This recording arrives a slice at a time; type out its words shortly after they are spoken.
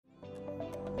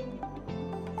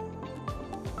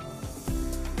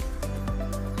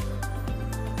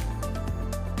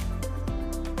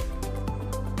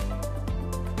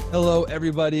Hello,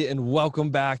 everybody, and welcome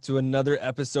back to another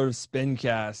episode of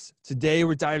Spincast. Today,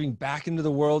 we're diving back into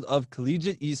the world of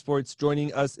collegiate esports.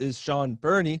 Joining us is SHAUN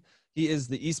BYRNE. He is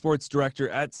the esports director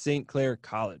at St. Clair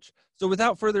College. So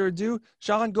without further ado,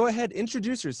 SHAUN, go ahead,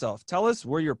 introduce yourself. Tell us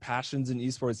where your passions in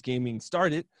esports gaming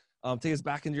started. Take us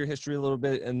back into your history a little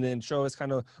bit, and then show us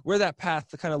kind of where that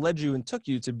path kind of led you and took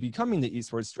you to becoming the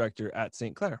esports director at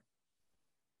St. Clair.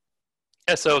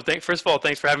 Yeah, so first of all,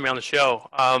 thanks for having me on the show.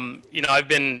 I've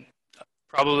been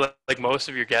probably like most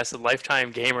of your guests, a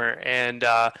lifetime gamer. And,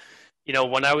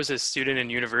 when I was a student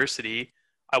in university,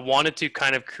 I wanted to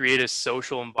kind of create a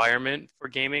social environment for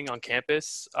gaming on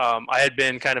campus. I had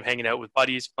been kind of hanging out with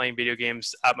buddies, playing video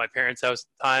games at my parents' house at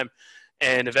the time.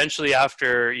 And eventually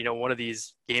after, one of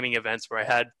these gaming events where I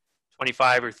had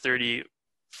 25 or 30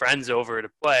 friends over to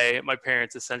play, my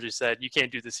parents essentially said, "You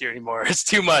can't do this here anymore. It's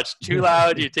too much, too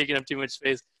loud. You're taking up too much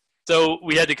space." So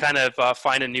we had to kind of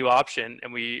find a new option,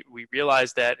 and we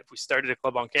realized that if we started a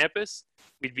club on campus,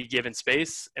 we'd be given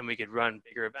space and we could run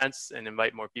bigger events and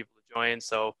invite more people to join.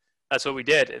 So that's what we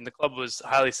did, and the club was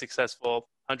highly successful.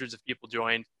 Hundreds of people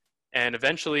joined, and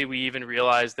eventually we even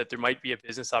realized that there might be a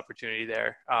business opportunity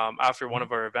there. After one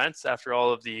of our events, after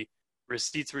all of the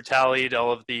receipts were tallied,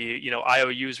 all of the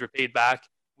IOUs were paid back,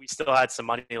 we still had some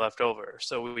money left over.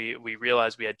 So we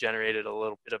realized we had generated a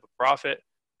little bit of a profit.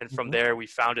 And from there, we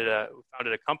founded a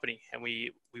company, and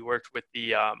we worked with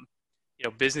the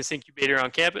business incubator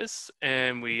on campus,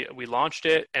 and we launched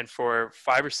it. And for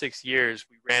 5 or 6 years,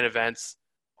 we ran events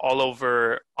all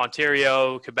over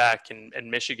Ontario, Quebec,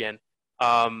 and Michigan.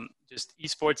 Just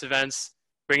esports events,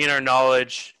 bringing our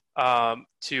knowledge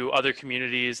to other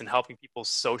communities and helping people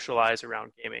socialize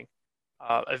around gaming.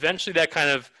 Eventually, that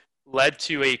kind of led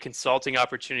to a consulting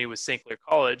opportunity with St. Clair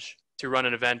College to run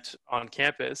an event on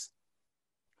campus.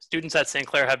 Students at St.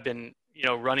 Clair have been,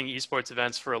 running esports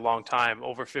events for a long time,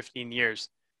 over 15 years.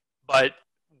 But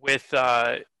with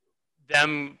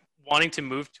them wanting to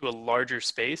move to a larger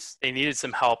space, they needed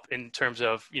some help in terms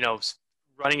of,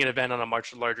 running an event on a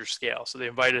much larger scale. So they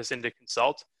invited us in to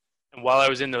consult. And while I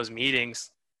was in those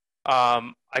meetings,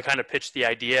 I kind of pitched the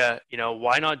idea,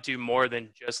 why not do more than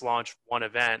just launch one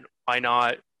event? Why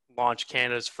not launch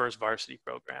Canada's first varsity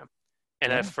program?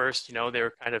 And at first, they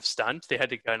were kind of stunned. They had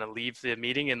to kind of leave the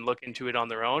meeting and look into it on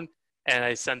their own. And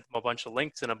I sent them a bunch of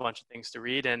links and a bunch of things to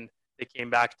read. And they came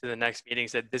back to the next meeting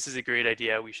and said, "This is a great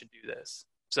idea. We should do this."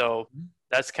 So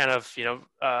that's kind of,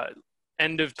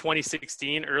 end of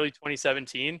 2016, early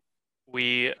 2017,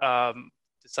 we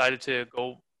decided to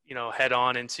go, head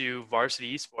on into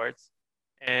varsity esports.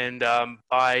 And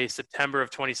by September of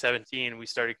 2017, we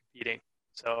started competing.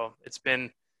 So it's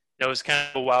been, it was kind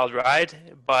of a wild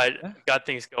ride, but got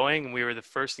things going. We were the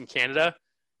first in Canada.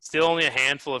 Still only a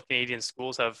handful of Canadian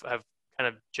schools have kind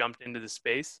of jumped into the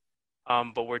space,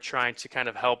 but we're trying to kind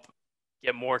of help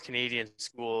get more Canadian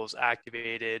schools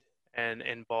activated and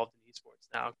involved in esports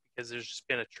now, because there's just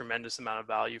been a tremendous amount of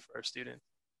value for our students.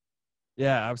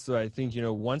 Yeah, absolutely. I think,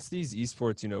 once these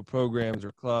esports, programs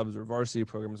or clubs or varsity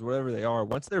programs, whatever they are,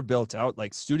 once they're built out,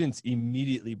 like students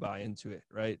immediately buy into it,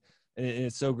 right? And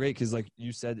it's so great because, like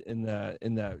you said in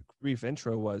that brief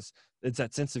intro, it's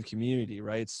that sense of community,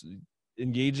 right? It's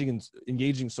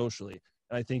engaging socially.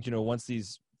 And I think, once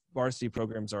these varsity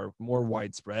programs are more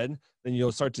widespread, then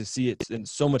you'll start to see it in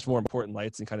so much more important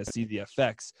lights and kind of see the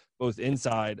effects both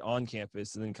inside on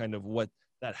campus, and then kind of what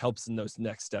that helps in those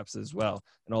next steps as well,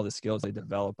 and all the skills they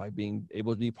develop by being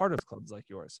able to be part of clubs like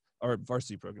yours, or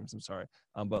varsity programs, I'm sorry.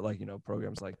 But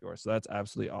programs like yours. So that's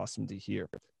absolutely awesome to hear.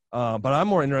 But I'm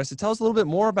more interested. Tell us a little bit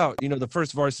more about, the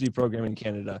first varsity program in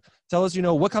Canada. Tell us,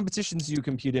 what competitions do you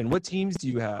compete in? What teams do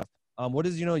you have? What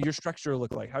does, your structure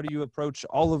look like? How do you approach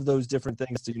all of those different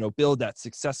things to, build that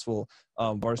successful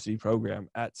varsity program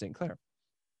at St. Clair?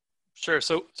 Sure.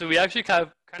 So we actually kind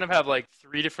of have like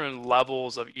 3 different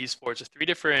levels of esports, or 3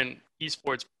 different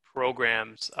esports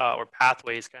programs or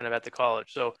pathways kind of at the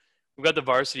college. So we've got the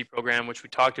varsity program, which we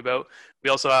talked about. We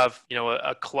also have,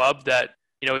 a club that,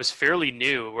 is fairly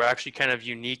new. We're actually kind of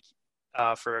unique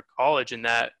for a college in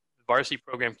that the varsity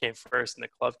program came first and the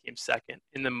club came second.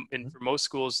 For most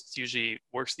schools, it usually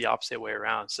works the opposite way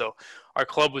around. So our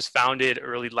club was founded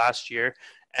early last year,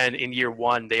 and in year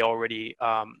 1, they already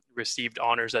received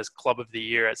honors as Club of the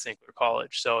Year at St. Clair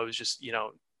College. So it was just,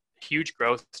 huge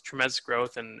growth, tremendous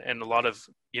growth, and a lot of,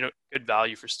 good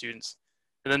value for students.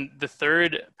 And then the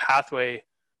third pathway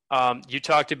you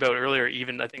talked about earlier,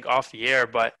 even I think off the air,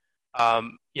 but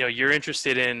you're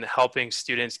interested in helping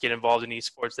students get involved in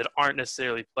esports that aren't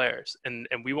necessarily players. And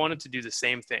we wanted to do the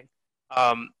same thing.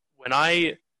 When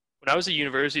I was a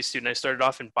university student, I started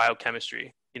off in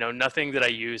biochemistry. nothing that I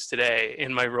use today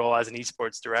in my role as an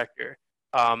esports director.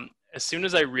 As soon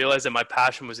as I realized that my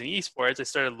passion was in esports, I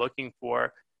started looking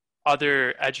for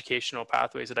other educational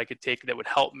pathways that I could take that would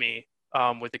help me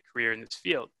with a career in this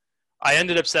field. I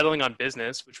ended up settling on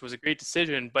business, which was a great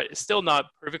decision, but it's still not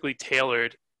perfectly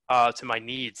tailored to my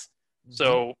needs.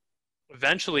 So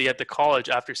eventually at the college,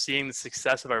 after seeing the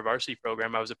success of our varsity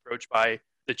program, I was approached by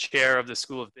the chair of the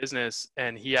School of Business,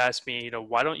 and he asked me,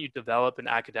 why don't you develop an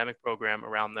academic program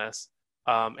around this?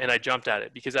 And I jumped at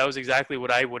it because that was exactly what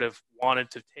I would have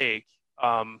wanted to take,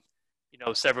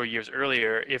 several years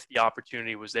earlier if the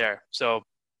opportunity was there. So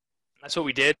that's what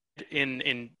we did.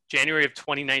 In January of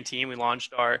 2019, we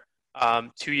launched our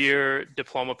 2-year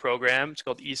diploma program. It's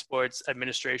called Esports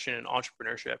Administration and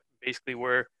Entrepreneurship. Basically,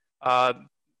 we're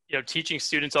teaching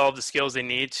students all of the skills they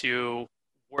need to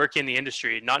work in the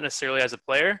industry, not necessarily as a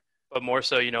player, but more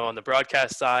so, on the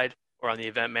broadcast side or on the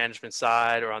event management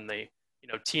side or on the,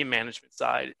 team management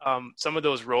side. Some of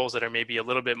those roles that are maybe a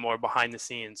little bit more behind the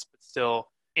scenes, but still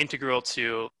integral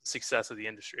to the success of the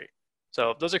industry.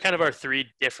 So those are kind of our 3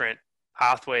 different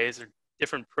pathways or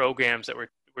different programs that we're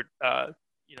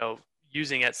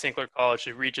using at St. Clair College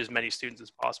to reach as many students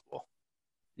as possible.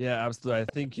 Yeah, absolutely. I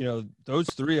think, those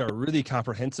 3 are really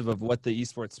comprehensive of what the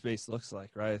esports space looks like,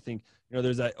 right? I think,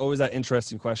 there's always that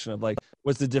interesting question of like,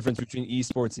 what's the difference between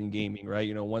esports and gaming, right?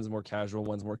 One's more casual,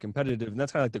 one's more competitive. And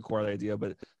that's kind of like the core idea,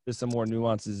 but there's some more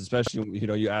nuances, especially,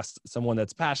 you ask someone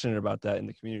that's passionate about that in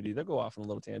the community, they'll go off on a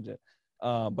little tangent.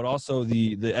 But also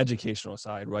the educational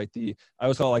side, right? I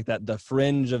always call it like that, the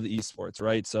fringe of the esports,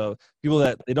 right? So people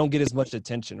that they don't get as much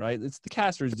attention, right? It's the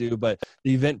casters do, but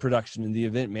the event production and the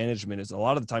event management is a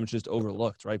lot of the time it's just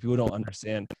overlooked, right? People don't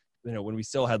understand, when we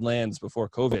still had LANs before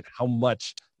COVID, how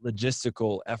much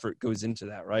logistical effort goes into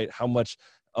that, right? How much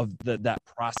of that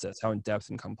process, how in depth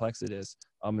and complex it is.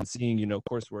 And seeing,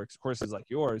 courses like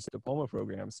yours, diploma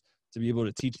programs, to be able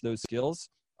to teach those skills,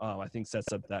 I think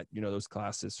sets up that, those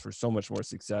classes for so much more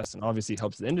success, and obviously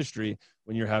helps the industry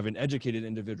when you're having educated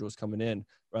individuals coming in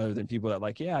rather than people that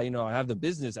like, I have the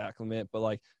business acclimate, but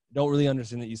like don't really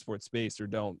understand the esports space or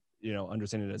don't,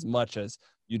 understand it as much as,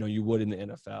 you would in the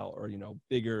NFL or,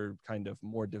 bigger kind of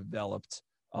more developed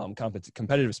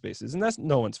competitive spaces. And that's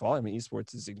no one's fault. I mean,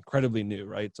 esports is incredibly new,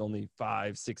 right? It's only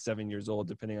 5, 6, 7 years old,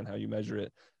 depending on how you measure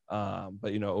it.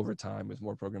 But, over time with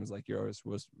more programs like yours,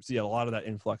 we'll see a lot of that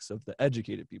influx of the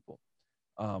educated people,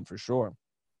 for sure.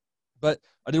 But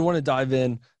I did want to dive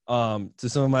in to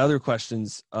some of my other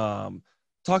questions,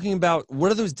 talking about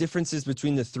what are those differences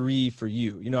between the 3 for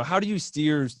you? How do you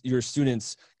steer your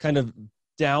students kind of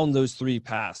down those 3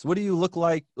 paths? What do you look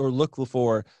like or look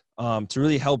for to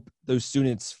really help those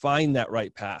students find that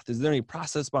right path? Is there any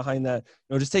process behind that?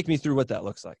 Just take me through what that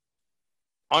looks like.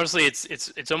 Honestly,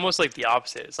 it's almost like the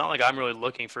opposite. It's not like I'm really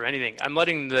looking for anything. I'm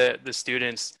letting the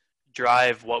students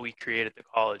drive what we create at the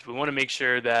college. We want to make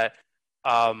sure that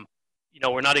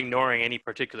we're not ignoring any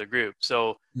particular group.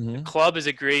 So the club is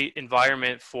a great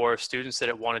environment for students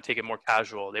that want to take it more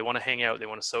casual. They want to hang out. They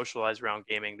want to socialize around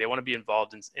gaming. They want to be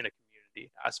involved in a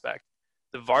community aspect.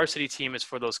 The varsity team is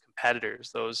for those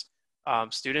competitors, those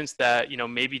students that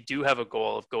maybe do have a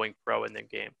goal of going pro in their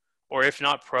game. Or if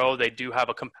not pro, they do have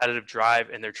a competitive drive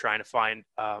and they're trying to find,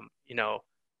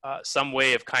 some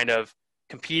way of kind of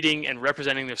competing and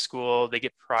representing their school. They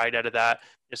get pride out of that.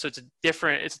 So it's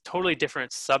a totally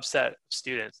different subset of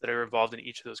students that are involved in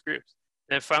each of those groups.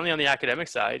 And then finally on the academic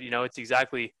side, it's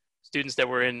exactly students that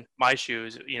were in my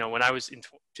shoes. When I was in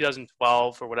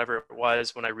 2012 or whatever it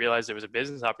was, when I realized there was a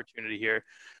business opportunity here,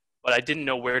 but I didn't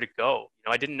know where to go.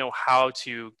 I didn't know how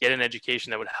to get an education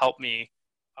that would help me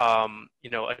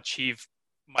achieve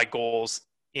my goals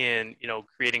in,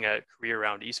 creating a career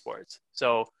around esports.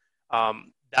 So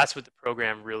that's what the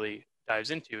program really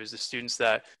dives into, is the students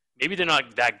that maybe they're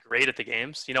not that great at the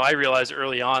games. I realized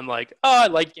early on, like, I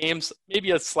like games,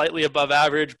 maybe a slightly above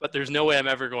average, but there's no way I'm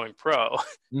ever going pro,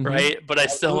 right? But I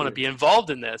still want to be involved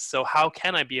in this. So how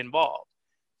can I be involved?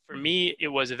 For me, it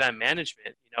was event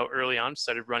management. Early on,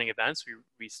 started running events.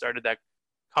 We started that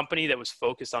company that was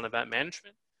focused on event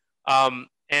management.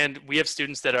 And we have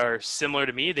students that are similar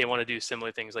to me. They want to do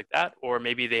similar things like that. Or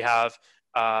maybe they have,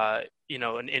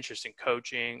 an interest in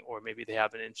coaching, or maybe they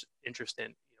have an interest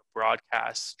in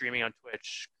broadcast, streaming on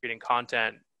Twitch, creating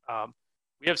content.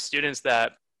 We have students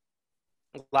that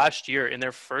last year in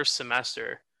their first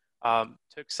semester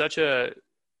took such a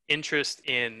interest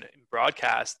in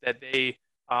broadcast that they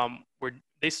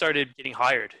started getting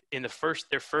hired in their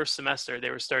first semester. They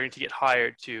were starting to get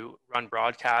hired to run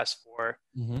broadcasts for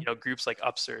groups like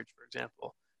Upsurge, for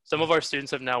example. Some of our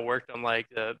students have now worked on like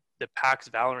the PAX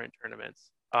Valorant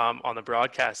tournaments on the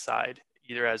broadcast side.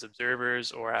 either as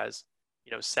observers or as,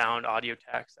 sound, audio,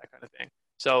 text, that kind of thing.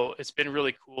 So it's been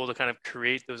really cool to kind of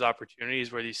create those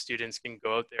opportunities where these students can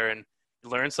go out there and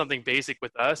learn something basic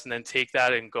with us, and then take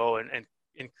that and go and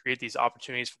create these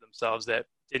opportunities for themselves that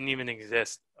didn't even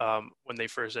exist when they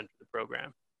first entered the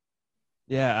program.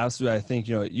 Yeah, absolutely. I think,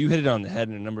 you hit it on the head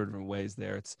in a number of different ways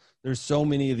there. There's so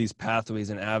many of these pathways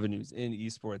and avenues in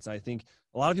esports. I think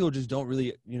a lot of people just don't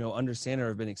really, understand or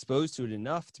have been exposed to it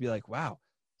enough to be like, wow,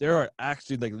 there are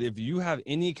actually, like, if you have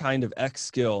any kind of X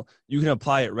skill, you can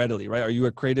apply it readily, right? Are you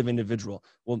a creative individual?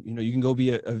 Well, you can go be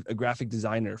a graphic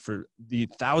designer for the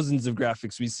thousands of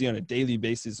graphics we see on a daily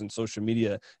basis on social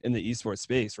media in the esports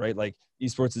space, right? Like,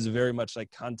 esports is very much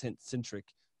like content centric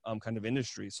kind of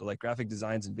industry. So like graphic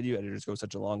designs and video editors go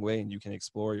such a long way, and you can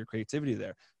explore your creativity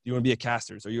there. Do you want to be a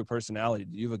caster? Are you a personality?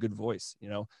 Do you have a good voice?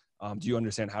 Do you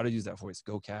understand how to use that voice?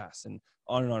 Go cast, and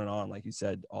on and on and on. Like you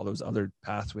said, all those other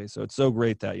pathways. So it's so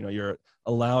great that, you're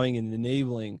allowing and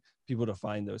enabling people to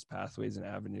find those pathways and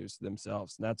avenues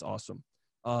themselves. And that's awesome.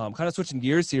 Kind of switching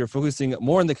gears here, focusing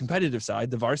more on the competitive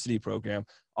side, the varsity program,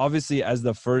 obviously as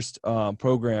the first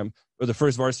program, or the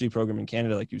first varsity program in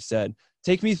Canada, like you said.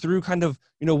 Take me through kind of,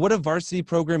 what a varsity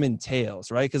program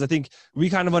entails, right? Because I think we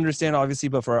kind of understand, obviously,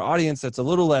 but for our audience that's a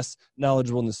little less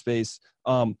knowledgeable in the space,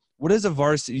 what is a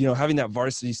varsity, having that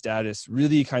varsity status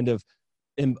really kind of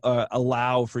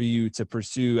allow for you to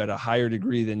pursue at a higher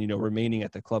degree than, remaining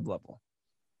at the club level?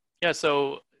 Yeah,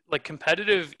 so like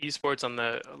competitive esports on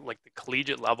the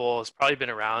collegiate level has probably been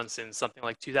around since something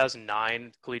like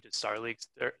 2009, Collegiate Star League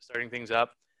starting things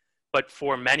up. But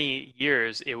for many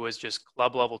years, it was just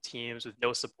club level teams with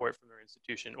no support from their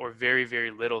institution, or very,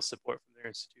 very little support from their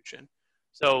institution.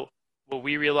 So what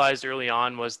we realized early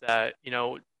on was that,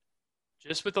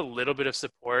 just with a little bit of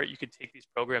support, you could take these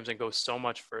programs and go so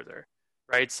much further,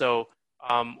 right? So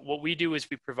what we do is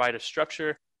we provide a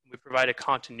structure, we provide a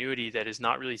continuity that is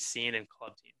not really seen in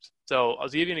club teams. So I'll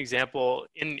give you an example.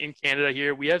 In Canada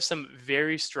here, we have some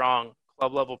very strong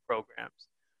club level programs.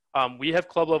 We have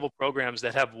club level programs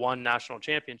that have won national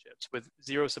championships with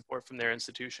zero support from their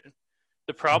institution.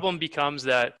 The problem becomes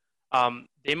that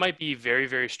they might be very,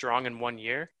 very strong in 1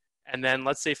 year. And then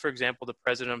let's say, for example, the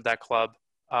president of that club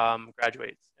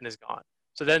graduates and is gone.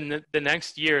 So then the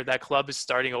next year, that club is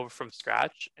starting over from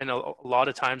scratch. And a lot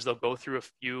of times they'll go through a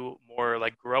few more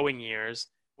like growing years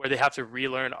where they have to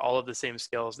relearn all of the same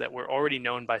skills that were already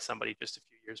known by somebody just a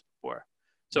few years before.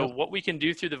 So Yep. what we can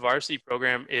do through the varsity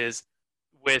program is,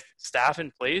 with staff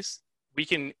in place, we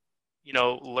can,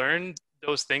 learn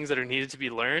those things that are needed to be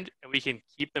learned, and we can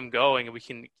keep them going, and we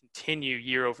can continue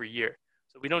year over year.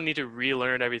 So we don't need to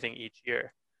relearn everything each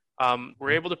year.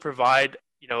 We're able to provide,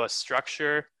 a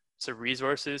structure, some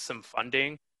resources, some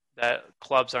funding that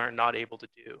clubs are not able to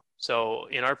do. So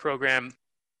in our program,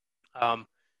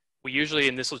 we usually,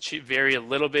 and this will vary a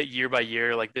little bit year by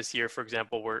year, like this year, for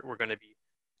example, we're going to be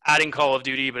adding Call of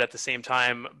Duty, but at the same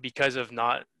time, because of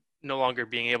no longer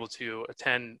being able to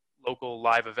attend local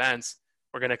live events,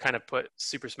 we're going to kind of put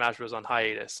Super Smash Bros. On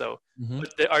hiatus. So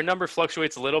our number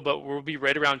fluctuates a little, but we'll be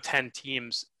right around 10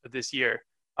 teams this year,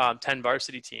 10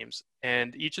 varsity teams.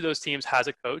 And each of those teams has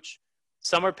a coach.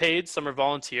 Some are paid, some are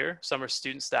volunteer, some are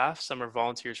student staff, some are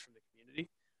volunteers from the community.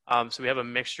 So we have a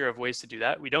mixture of ways to do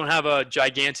that. We don't have a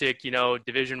gigantic,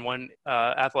 Division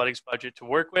I athletics budget to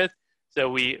work with. So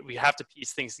we have to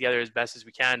piece things together as best as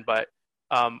we can. But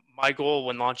my goal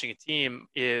when launching a team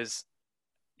is,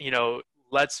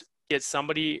 let's get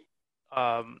somebody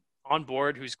on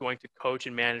board who's going to coach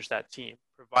and manage that team,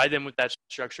 provide them with that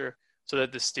structure so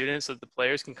that the students, so that the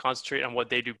players can concentrate on what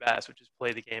they do best, which is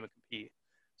play the game and compete.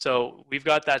 So we've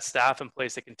got that staff in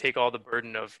place that can take all the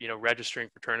burden of, registering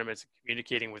for tournaments and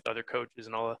communicating with other coaches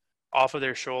and all off of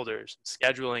their shoulders,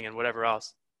 scheduling and whatever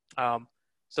else,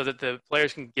 so that the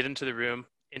players can get into the room,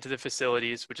 into the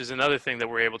facilities, which is another thing that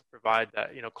we're able to provide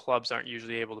that, clubs aren't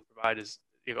usually able to provide, is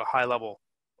a high level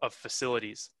of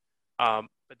facilities.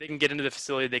 But they can get into the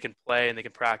facility, they can play and they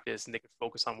can practice and they can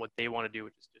focus on what they want to do,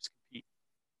 which is just compete.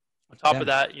 On top of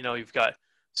that, you've got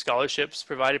scholarships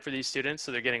provided for these students.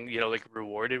 So they're getting,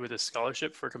 rewarded with a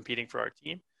scholarship for competing for our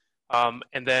team.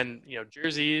 And then,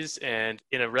 jerseys, and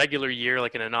in a regular year,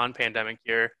 like in a non-pandemic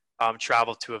year,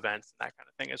 travel to events and that kind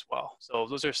of thing as well. So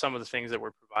those are some of the things that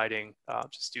we're providing to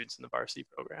students in the varsity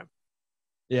program.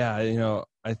 Yeah,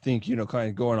 I think, kind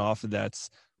of going off of that's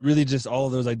really just all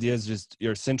of those ideas, just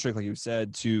you're centric, like you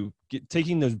said, to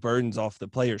taking those burdens off the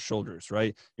player's shoulders,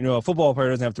 right? A football player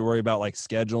doesn't have to worry about like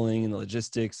scheduling and the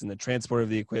logistics and the transport of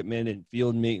the equipment and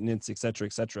field maintenance, et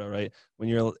cetera, right? When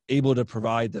you're able to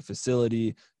provide the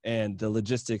facility and the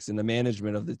logistics and the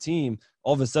management of the team,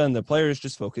 all of a sudden the players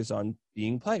just focus on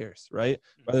being players, right?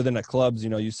 Rather than at clubs,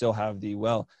 you still have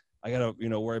I got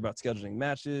to, worry about scheduling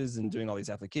matches and doing all these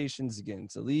applications to get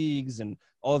into leagues, and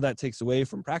all of that takes away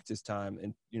from practice time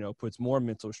and, puts more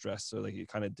mental stress. So like it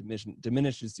kind of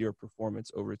diminishes your performance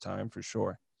over time for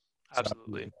sure. So,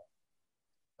 Absolutely.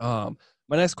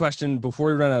 My next question before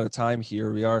we run out of time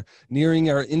here, we are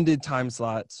nearing our ended time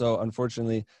slot. So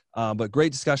unfortunately, but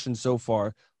great discussion so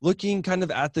far. Looking kind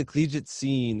of at the collegiate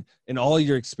scene in all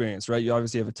your experience, right? You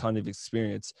obviously have a ton of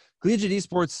experience. Collegiate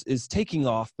esports is taking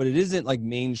off, but it isn't like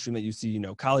mainstream that you see,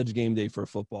 college game day for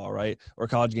football, right? Or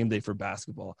college game day for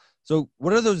basketball. So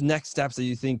what are those next steps that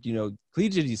you think,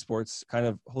 collegiate esports kind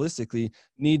of holistically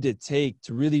need to take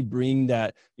to really bring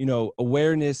that,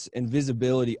 awareness and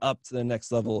visibility up to the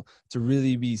next level to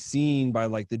really be seen by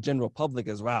like the general public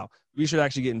as, wow, we should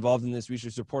actually get involved in this. We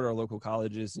should support our local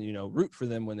colleges and, root for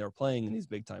them when they're playing in these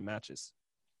big time matches.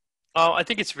 I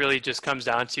think it's really just comes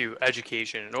down to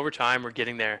education, and over time we're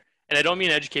getting there. And I don't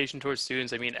mean education towards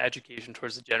students, I mean education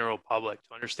towards the general public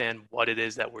to understand what it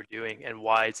is that we're doing and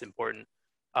why it's important.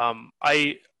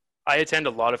 I attend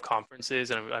a lot of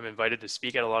conferences, and I'm invited to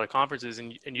speak at a lot of conferences,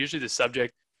 and usually the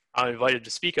subject I'm invited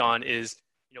to speak on is,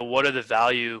 what are the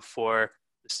value for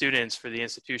the students, for the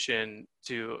institution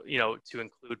to, to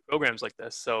include programs like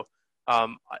this. So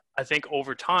I think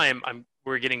over time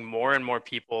we're getting more and more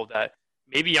people that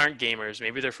maybe aren't gamers,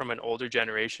 maybe they're from an older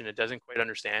generation that doesn't quite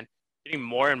understand, getting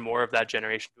more and more of that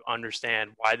generation to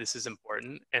understand why this is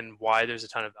important and why there's a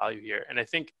ton of value here. And I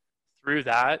think through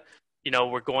that,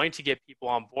 we're going to get people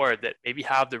on board that maybe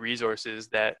have the resources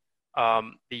that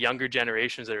the younger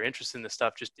generations that are interested in this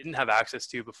stuff just didn't have access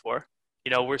to before.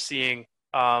 We're seeing,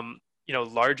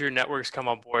 larger networks come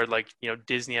on board, like,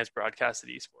 Disney has broadcasted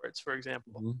esports, for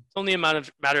example. Mm-hmm. It's only a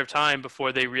matter of time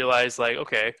before they realize, like,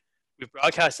 okay, we've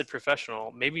broadcasted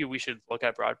professional. Maybe we should look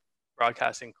at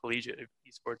broadcasting collegiate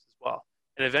esports as well.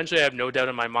 And eventually, I have no doubt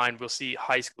in my mind, we'll see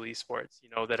high school esports,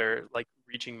 that are like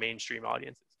reaching mainstream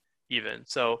audiences even.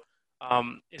 So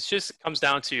it just comes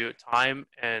down to time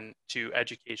and to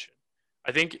education.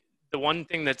 I think the one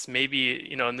thing that's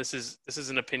maybe, and this is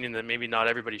an opinion that maybe not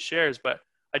everybody shares, but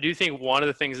I do think one of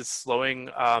the things that's slowing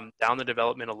down the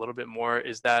development a little bit more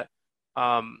is that,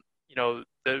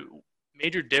 the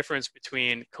major difference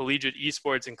between collegiate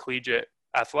esports and collegiate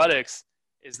athletics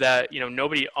is that,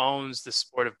 nobody owns the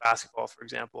sport of basketball, for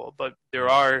example, but there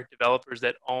are developers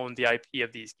that own the IP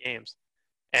of these games.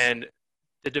 And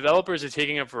the developers are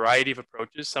taking a variety of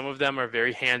approaches. Some of them are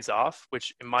very hands off,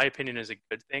 which in my opinion is a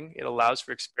good thing. It allows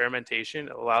for experimentation.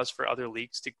 It allows for other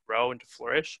leagues to grow and to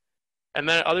flourish. And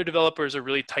then other developers are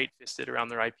really tight-fisted around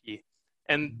their IP.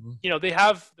 And, they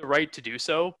have the right to do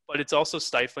so, but it's also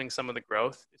stifling some of the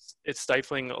growth. It's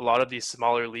stifling a lot of these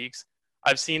smaller leagues.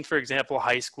 I've seen, for example,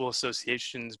 high school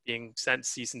associations being sent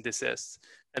cease and desists.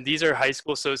 And these are high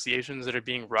school associations that are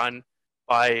being run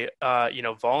by,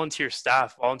 volunteer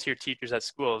staff, volunteer teachers at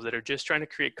schools that are just trying to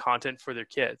create content for their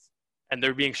kids. And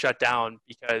they're being shut down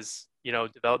because,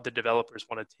 the developers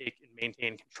want to take and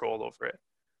maintain control over it.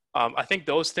 I think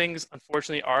those things,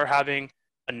 unfortunately, are having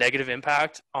a negative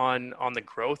impact on the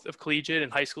growth of collegiate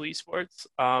and high school esports.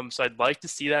 So I'd like to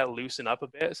see that loosen up a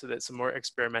bit so that some more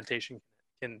experimentation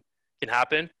can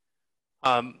happen.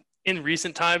 In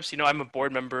recent times, I'm a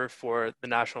board member for the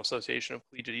National Association of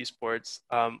Collegiate Esports.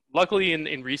 Luckily,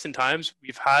 in recent times,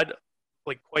 we've had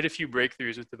like quite a few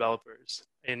breakthroughs with developers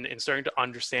in starting to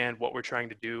understand what we're trying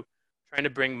to do, trying to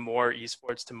bring more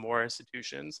esports to more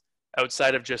institutions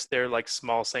outside of just their like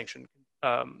small sanctioned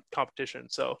competition.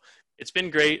 So it's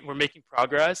been great. We're making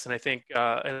progress, and I think,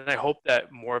 and I hope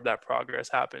that more of that progress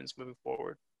happens moving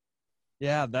forward.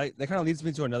 Yeah, that kind of leads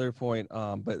me to another point.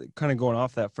 But kind of going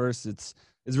off that first, it's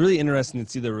really interesting to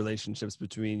see the relationships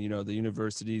between, the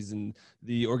universities and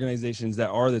the organizations that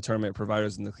are the tournament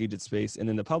providers in the collegiate space, and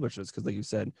then the publishers. Because like you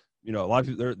said, a lot of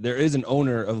people, there is an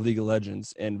owner of League of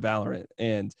Legends and Valorant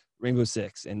and Rainbow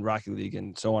Six and Rocket League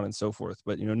and so on and so forth.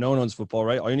 But, no one owns football,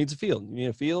 right? All you need is a field. You need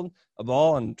a field, a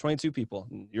ball, and 22 people.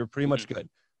 And you're pretty much good.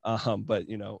 But,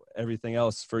 everything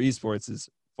else for esports is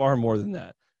far more than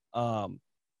that.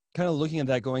 Kind of looking at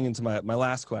that, going into my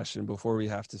last question before we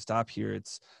have to stop here,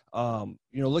 it's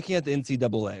looking at the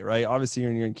NCAA, right? Obviously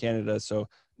you're in Canada, so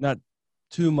not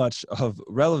too much of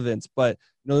relevance, but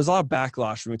there's a lot of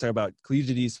backlash when we talk about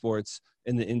collegiate esports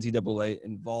and the NCAA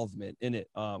involvement in it.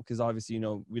 Because obviously,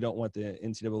 we don't want the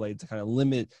NCAA to kind of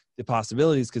limit the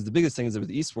possibilities, because the biggest thing is with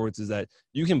esports is that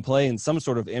you can play in some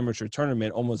sort of amateur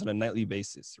tournament almost on a nightly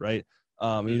basis, right?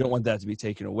 And you don't want that to be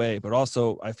taken away. But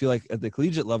also, I feel like at the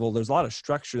collegiate level, there's a lot of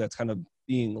structure that's kind of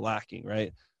being lacking,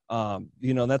 right?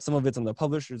 That's some of it's on the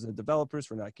publishers and developers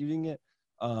for not giving it.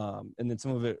 And then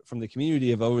some of it from the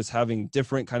community of always having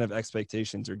different kind of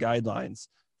expectations or guidelines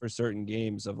for certain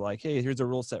games of like, hey, here's a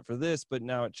rule set for this, but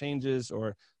now it changes,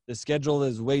 or the schedule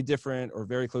is way different or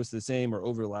very close to the same or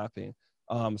overlapping.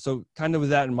 So kind of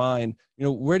with that in mind,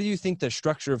 where do you think the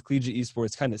structure of collegiate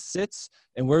esports kind of sits,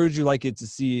 and where would you like it to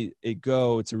see it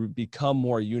go to become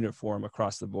more uniform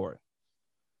across the board?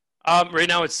 Right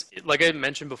now, it's like I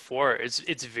mentioned before,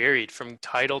 it's varied from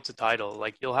title to title.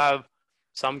 Like you'll have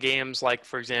some games, like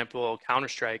for example,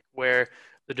 Counter-Strike, where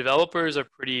the developers are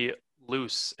pretty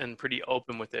loose and pretty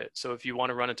open with it. So if you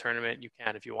want to run a tournament, you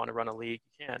can. If you want to run a league,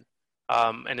 you can.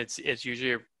 And it's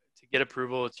usually to get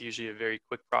approval, it's usually a very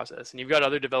quick process. And you've got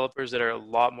other developers that are a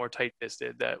lot more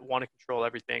tight-fisted, that want to control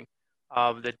everything,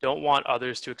 that don't want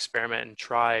others to experiment and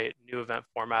try new event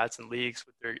formats and leagues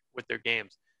with their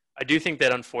games. I do think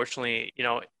that unfortunately,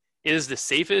 it is the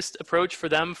safest approach for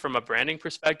them from a branding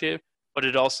perspective, but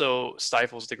it also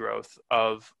stifles the growth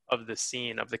of the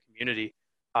scene, of the community.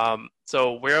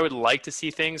 So where I would like to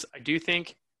see things, I do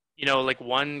think, like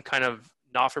one kind of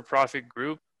not-for-profit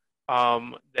group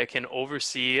that can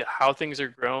oversee how things are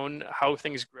grown, how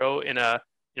things grow in an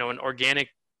organic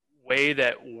way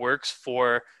that works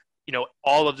for,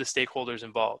 all of the stakeholders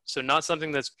involved. So not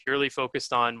something that's purely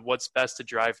focused on what's best to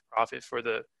drive profit for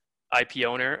the IP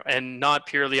owner, and not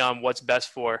purely on what's best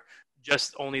for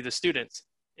just only the students.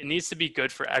 It needs to be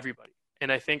good for everybody.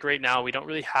 And I think right now we don't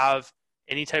really have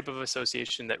any type of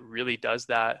association that really does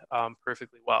that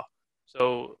perfectly well.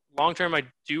 So long term, I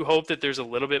do hope that there's a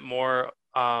little bit more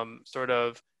sort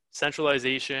of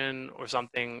centralization or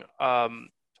something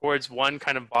towards one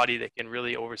kind of body that can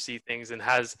really oversee things and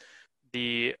has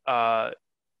kind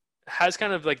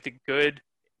of like the good,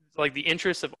 like the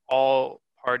interests of all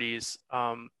parties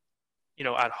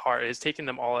at heart. It's taking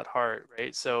them all at heart,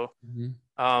 right? So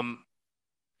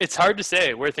it's hard to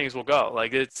say where things will go.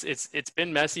 Like it's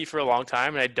been messy for a long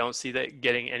time, and I don't see that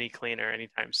getting any cleaner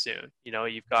anytime soon.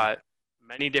 You've got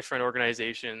many different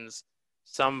organizations,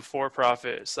 some for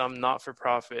profit, some not for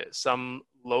profit, some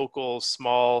local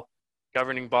small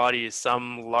governing bodies,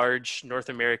 some large North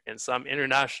American, some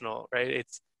international, right?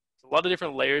 It's a lot of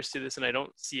different layers to this, and I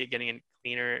don't see it getting any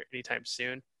cleaner anytime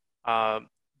soon.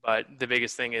 But the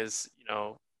biggest thing is,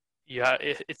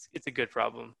 it's a good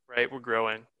problem, right? We're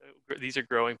growing. These are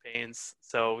growing pains.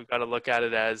 So we've got to look at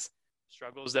it as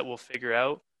struggles that we'll figure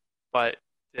out. But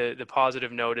the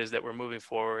positive note is that we're moving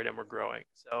forward and we're growing.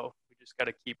 So we just got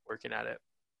to keep working at it.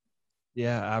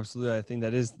 Yeah, absolutely. I think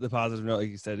that is the positive note. Like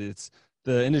you said,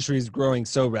 the industry is growing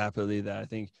so rapidly that I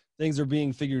think things are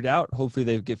being figured out. Hopefully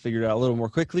they get figured out a little more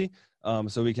quickly.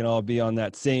 So we can all be on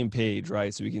that same page,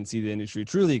 right? So we can see the industry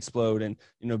truly explode and,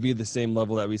 be at the same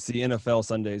level that we see NFL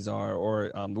Sundays are, or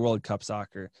the World Cup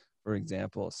soccer, for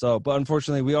example. So, but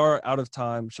unfortunately we are out of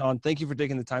time. Shaun, thank you for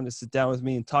taking the time to sit down with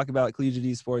me and talk about collegiate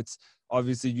esports.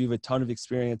 Obviously you have a ton of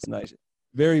experience, and I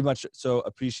very much so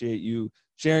appreciate you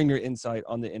sharing your insight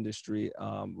on the industry.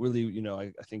 Really,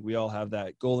 I think we all have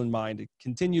that goal in mind to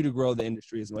continue to grow the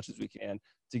industry as much as we can,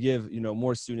 to give,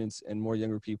 more students and more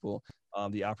younger people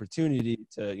the opportunity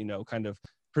to, kind of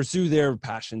pursue their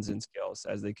passions and skills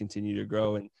as they continue to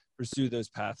grow and pursue those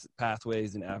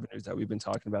pathways and avenues that we've been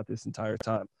talking about this entire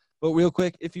time. But real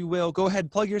quick, if you will, go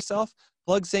ahead, plug yourself,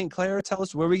 plug St. Clair, tell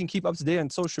us where we can keep up to date on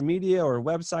social media or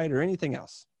website or anything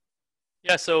else.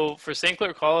 Yeah, so for St.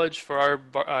 Clair College, for our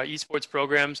esports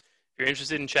programs, if you're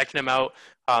interested in checking them out,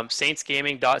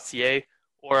 saintsgaming.ca,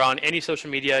 or on any social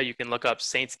media, you can look up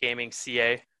Saints Gaming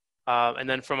CA. And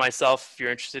then for myself, if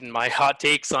you're interested in my hot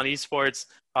takes on esports,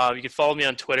 you can follow me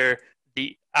on Twitter,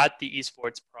 at the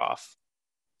esports prof.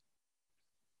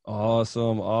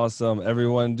 Awesome.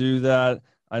 Everyone do that.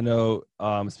 I know,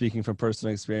 speaking from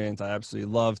personal experience, I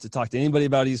absolutely love to talk to anybody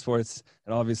about esports,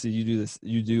 and obviously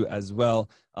you do as well.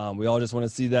 We all just want to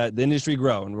see that the industry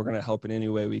grow, and we're going to help in any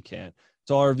way we can.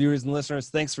 To all our viewers and listeners,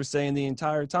 thanks for staying the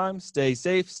entire time. Stay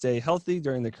safe, stay healthy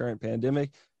during the current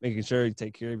pandemic, making sure you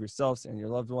take care of yourselves and your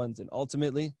loved ones, and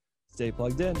ultimately, stay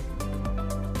plugged in.